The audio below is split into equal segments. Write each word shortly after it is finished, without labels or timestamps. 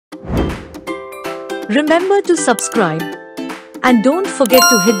Remember to subscribe and don't forget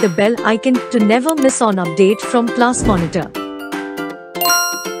to hit the bell icon to never miss an update from ClassMonitor.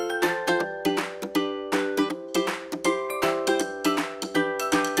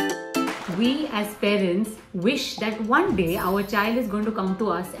 We as parents wish that one day our child is going to come to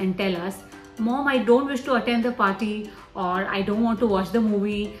us and tell us, "Mom, I don't wish to attend the party," or "I don't want to watch the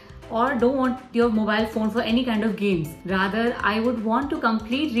movie," or "don't want your mobile phone for any kind of games. Rather, I would want to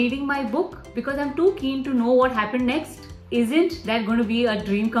complete reading my book because I'm too keen to know what happened next." Isn't that going to be a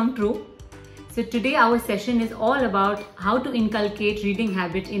dream come true? So today our session is all about how to inculcate reading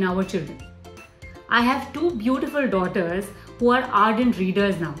habit in our children. I have two beautiful daughters who are ardent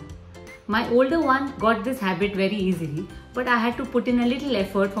readers now. My older one got this habit very easily, but I had to put in a little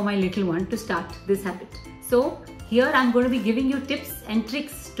effort for my little one to start this habit. So here I'm going to be giving you tips and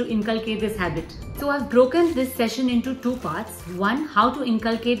tricks to inculcate this habit. So I've broken this session into two parts. One, how to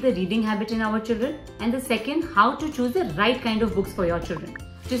inculcate the reading habit in our children, and the second, how to choose the right kind of books for your children.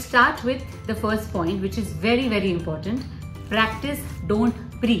 To start with the first point, which is very important, practice, don't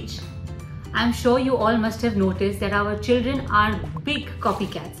preach. I'm sure you all must have noticed that our children are big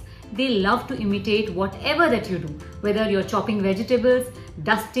copycats. They love to imitate whatever that you do, whether you're chopping vegetables,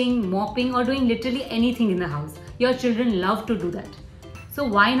 dusting, mopping, or doing literally anything in the house. Your children love to do that. So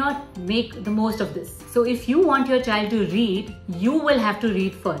why not make the most of this? So if you want your child to read, you will have to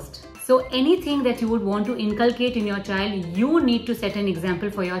read first. So anything that you would want to inculcate in your child, you need to set an example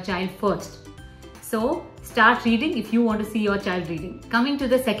for your child first. So start reading if you want to see your child reading. Coming to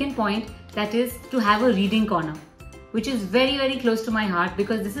the second point, that is to have a reading corner, which is very close to my heart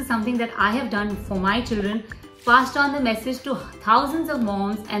because this is something that I have done for my children, passed on the message to thousands of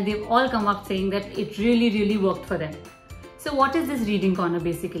moms, and they've all come up saying that it really worked for them. So what is this reading corner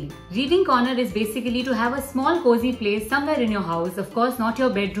basically? Reading corner is basically to have a small cozy place somewhere in your house, of course not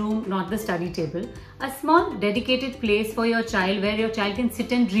your bedroom, not the study table, a small dedicated place for your child where your child can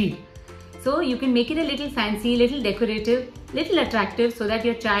sit and read. So you can make it a little fancy, little decorative, little attractive so that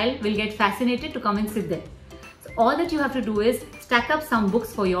your child will get fascinated to come and sit there. So all that you have to do is stack up some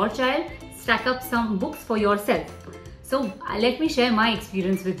books for your child, stack up some books for yourself. So let me share my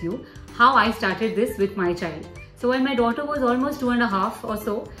experience with you, how I started this with my child. So when my daughter was almost 2.5 or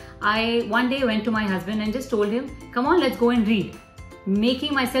so, I one day went to my husband and just told him, "Come on, let's go and read."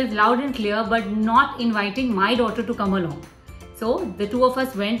 Making myself loud and clear, but not inviting my daughter to come along. So the two of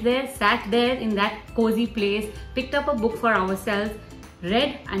us went there, sat there in that cozy place, picked up a book for ourselves,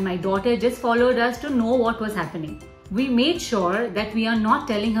 read, and my daughter just followed us to know what was happening. We made sure that we are not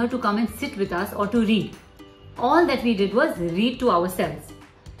telling her to come and sit with us or to read. All that we did was read to ourselves.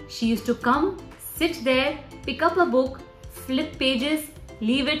 She used to come, sit there, pick up a book, flip pages,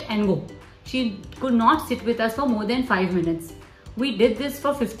 leave it and go. She could not sit with us for more than 5 minutes. We did this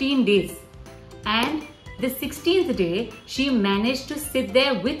for 15 days. And the 16th day, she managed to sit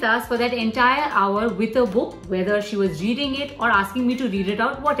there with us for that entire hour with a book, whether she was reading it or asking me to read it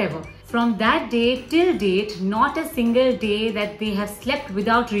out, whatever. From that day till date, not a single day that they have slept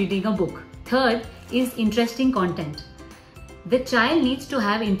without reading a book. Third is interesting content. The child needs to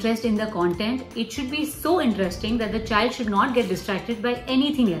have interest in the content. It should be so interesting that the child should not get distracted by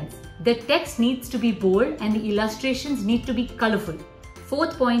anything else. The text needs to be bold and the illustrations need to be colorful.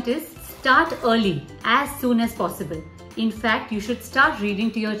 Fourth point is start early, as soon as possible. In fact, you should start reading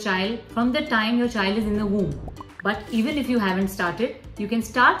to your child from the time your child is in the womb. But even if you haven't started, you can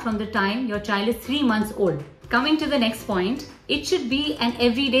start from the time your child is 3 months old. Coming to the next point, it should be an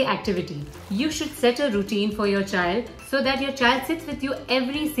everyday activity. You should set a routine for your child so that your child sits with you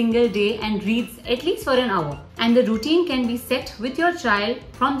every single day and reads at least for an hour. And the routine can be set with your child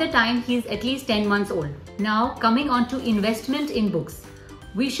from the time he is at least 10 months old. Now coming on to investment in books.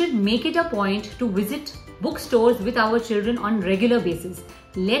 We should make it a point to visit bookstores with our children on regular basis.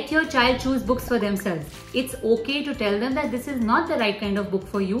 Let your child choose books for themselves. It's okay to tell them that this is not the right kind of book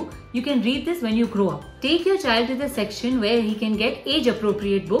for you. You can read this when you grow up. Take your child to the section where he can get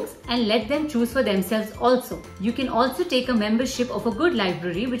age-appropriate books and let them choose for themselves also. You can also take a membership of a good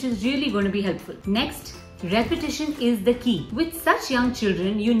library, which is really going to be helpful. Next, repetition is the key. With such young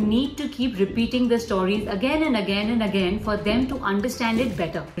children, you need to keep repeating the stories again and again for them to understand it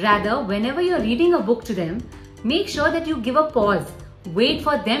better. Rather, whenever you're reading a book to them, make sure that you give a pause. Wait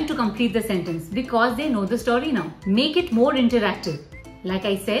for them to complete the sentence because they know the story now. Make it more interactive. Like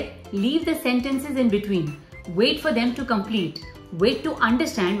I said, leave the sentences in between. Wait for them to complete. Wait to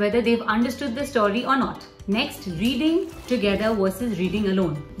understand whether they've understood the story or not. Next, reading together versus reading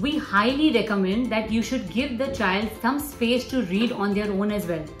alone. We highly recommend that you should give the child some space to read on their own as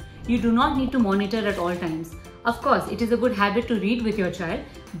well. You do not need to monitor at all times. Of course, it is a good habit to read with your child,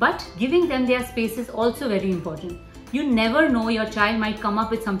 but giving them their space is also very important. You never know, your child might come up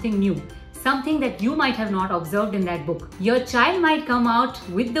with something new, something that you might have not observed in that book. Your child might come out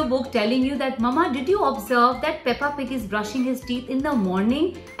with the book telling you that, Mama, did you observe that Peppa Pig is brushing his teeth in the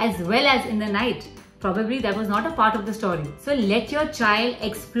morning as well as in the night? Probably that was not a part of the story. So let your child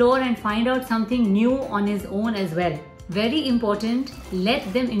explore and find out something new on his own as well. Very important,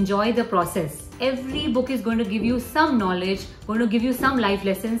 let them enjoy the process. Every book is going to give you some knowledge, going to give you some life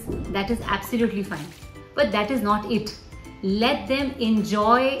lessons. That is absolutely fine. But that is not it. Let them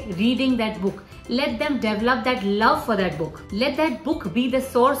enjoy reading that book. Let them develop that love for that book. Let that book be the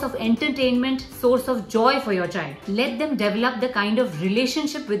source of entertainment, source of joy for your child. Let them develop the kind of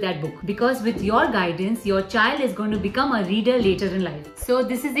relationship with that book. Because with your guidance, your child is going to become a reader later in life. So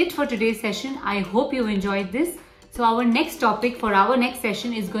this is it for today's session. I hope you enjoyed this. So our next topic for our next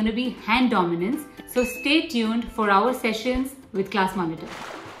session is going to be hand dominance. So stay tuned for our sessions with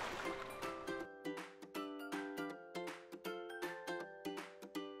ClassMonitor.